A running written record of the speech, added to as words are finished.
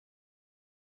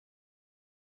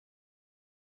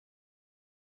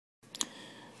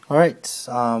Alright,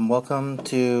 welcome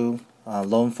to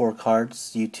Loan for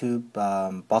Cards YouTube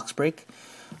box break.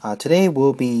 Today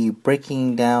we'll be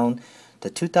breaking down the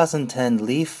 2010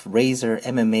 Leaf Razor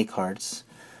MMA cards,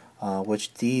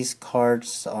 which these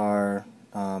cards are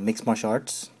mixed martial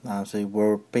arts. So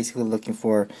we're basically looking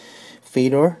for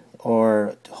Fedor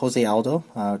or Jose Aldo.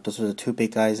 Those are the two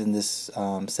big guys in this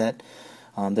set.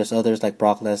 There's others like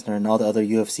Brock Lesnar and all the other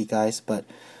UFC guys, but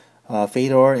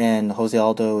Fedor and Jose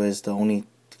Aldo is the only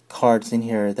cards in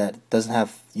here that doesn't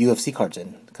have UFC cards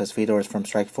in, because Fedor is from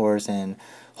Strikeforce and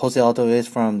Jose Aldo is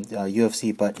from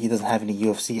UFC, but he doesn't have any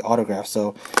UFC autographs.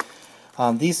 So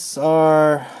these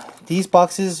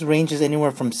boxes ranges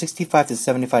anywhere from $65 to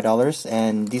 $75,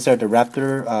 and these are the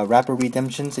Rapper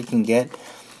redemptions that you can get.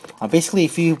 Basically,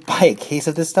 if you buy a case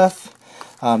of this stuff,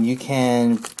 you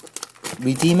can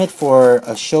redeem it for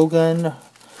a Shogun,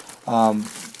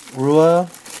 Hua,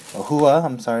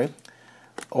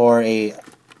 or a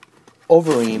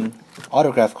Overeem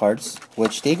autograph cards,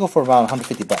 which they go for about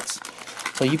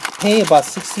 $150. So you pay about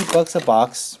 $60 a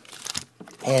box,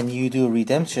 and you do a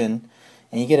redemption,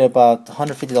 and you get about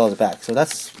 $150 back. So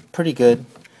that's pretty good.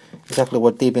 Exactly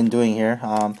what they've been doing here.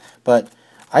 But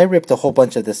I ripped a whole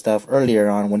bunch of this stuff earlier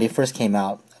on when they first came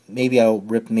out. Maybe I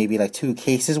ripped like 2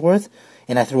 cases worth,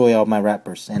 and I threw away all my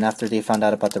wrappers. And after they found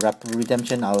out about the Rapper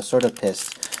redemption, I was sort of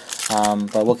pissed.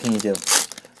 But what can you do?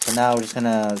 So now we're just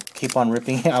gonna keep on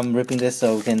ripping. I'm ripping this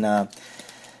so we can.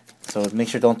 So make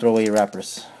sure don't throw away your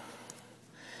wrappers.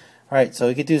 All right. So what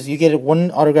you can do is you get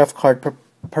one autograph card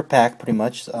per pack, pretty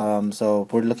much. So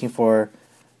we're looking for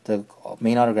the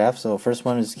main autograph. So first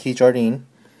one is Keith Jardine.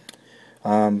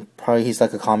 Probably he's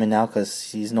like a common now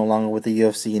because he's no longer with the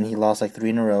UFC and he lost like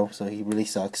 3 in a row. So he really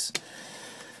sucks.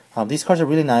 These cards are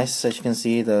really nice. As you can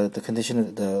see, the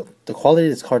condition, the quality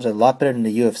of these cards are a lot better than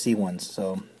the UFC ones.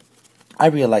 So I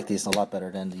really like these a lot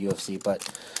better than the UFC, but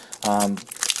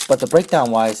the breakdown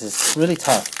wise is really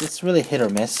tough. It's really hit or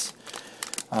miss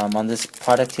on this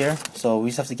product here. So we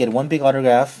just have to get one big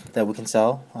autograph that we can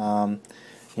sell.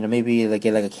 Maybe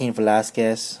get like a Cain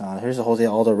Velasquez. Here's a Jose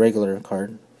Aldo regular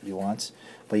card you want,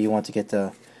 but you want to get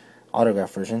the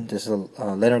autograph version. This is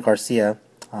a Leonard Garcia.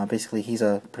 Basically, he's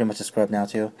pretty much a scrub now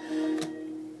too.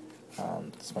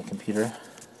 It's my computer.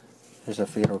 Here's a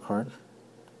Fedor card.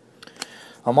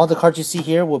 All the cards you see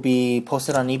here will be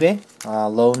posted on eBay,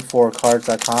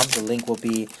 loanforcards.com. The link will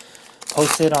be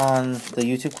posted on the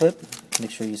YouTube clip.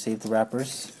 Make sure you save the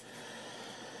wrappers.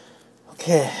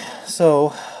 Okay,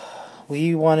 so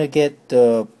we want to get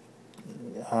the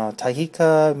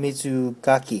Taika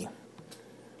Mizugaki.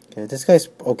 Okay, this guy's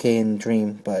okay in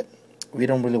Dream, but we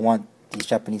don't really want these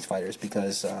Japanese fighters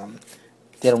because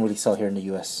they don't really sell here in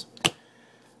the US.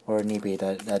 Or on eBay,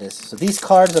 that is. So these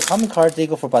cards, the common cards, they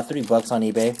go for about $3 on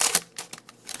eBay.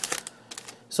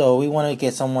 So we want to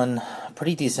get someone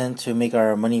pretty decent to make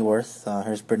our money worth.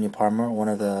 Here's Britney Palmer, one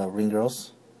of the ring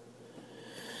girls.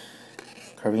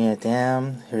 Karina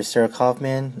Dam. Here's Sarah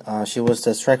Kaufman. She was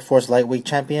the Strikeforce lightweight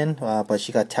champion, but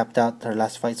she got tapped out her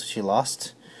last fight, so she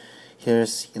lost.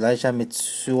 Here's Elijah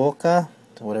Mitsuoka,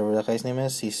 whatever that guy's name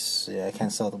is. I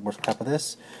can't sell the worst crap of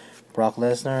this. Brock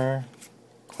Lesnar.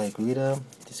 Clay Guida.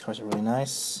 These cards are really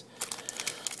nice.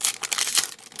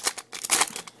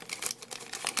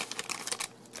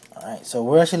 Alright, so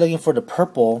we're actually looking for the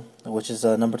purple, which is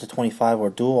number to 25, or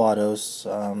dual autos,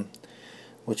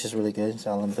 which is really good. It's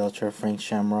Alan Belcher, Frank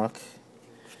Shamrock,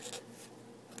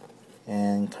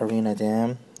 and Karina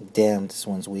Dam. Damn, this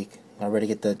one's weak. I already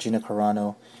get the Gina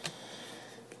Carano.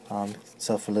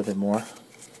 Sell for a little bit more.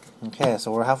 Okay,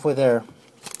 so we're halfway there.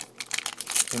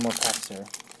 3 more packs here.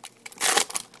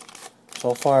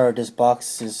 So far, this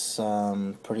box is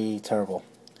pretty terrible.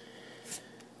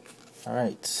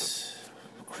 Alright.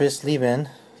 Chris Leben,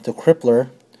 the Crippler.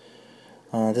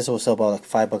 This will sell about like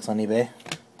 $5 on eBay.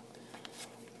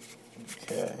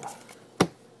 Okay.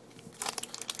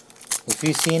 If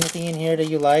you see anything in here that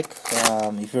you like,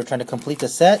 if you're trying to complete the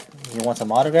set, you want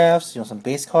some autographs, you want some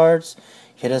base cards,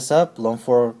 hit us up,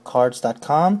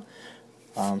 loanforcards.com.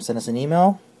 Send us an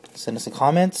email, send us a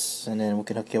comments, and then we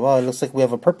can hook you up. It looks like we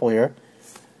have a purple here.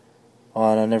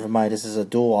 Oh, no, never mind. This is a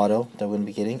dual auto that we're going to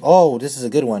be getting. Oh, this is a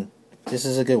good one. This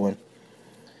is a good one.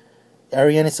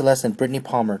 Arianny Celeste and Britney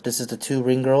Palmer. This is the 2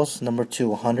 ring girls, number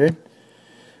 200.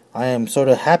 I am sort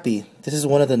of happy. This is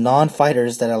one of the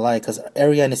non-fighters that I like, because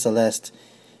Arianny Celeste,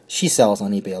 she sells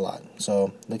on eBay a lot.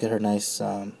 So, look at her nice,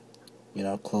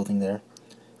 clothing there.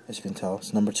 As you can tell,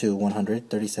 it's number 100,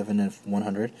 37 and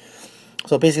 100.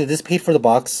 So basically, this paid for the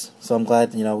box. So I'm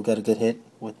glad, we got a good hit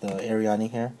with the Arianny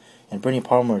here. And Britney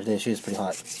Palmer, she is pretty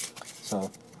hot.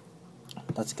 So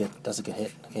that's good. That's a good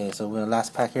hit. Okay, so we're in the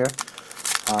last pack here.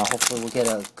 Hopefully we'll get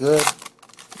a good,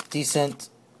 decent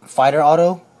fighter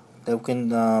auto that we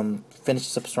can finish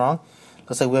this up strong.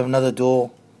 Looks like we have another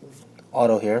dual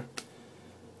auto here.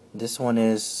 This one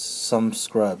is some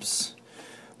scrubs.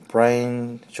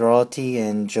 Brian Giraldi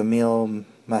and Jamil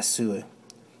Masui.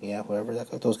 Yeah, whoever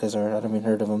those guys are. I haven't even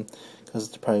heard of them because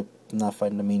they're probably not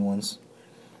fighting the mean ones.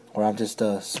 Or I'm just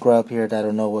a scrub here that I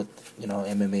don't know what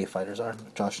MMA fighters are.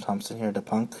 Josh Thompson here, the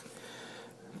punk.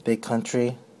 Big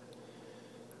Country.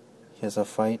 He has a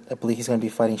fight. I believe he's going to be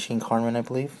fighting Shane Carman, I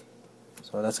believe.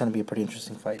 So that's going to be a pretty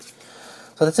interesting fight.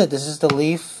 So that's it. This is the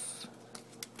Leaf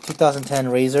 2010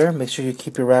 Razor. Make sure you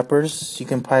keep your wrappers. You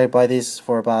can probably buy these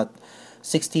for about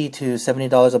 $60 to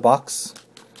 $70 a box.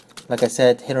 Like I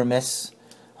said, hit or miss.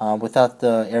 Without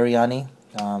the Arianny,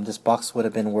 this box would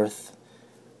have been worth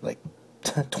like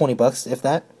 20 bucks, if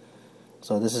that.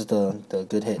 So this is the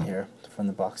good hit here from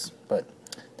the box. But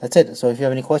that's it. So if you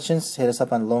have any questions, hit us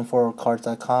up on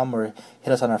loan4cards.com or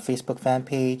hit us on our Facebook fan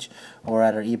page or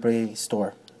at our eBay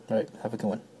store. Alright, have a good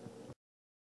one.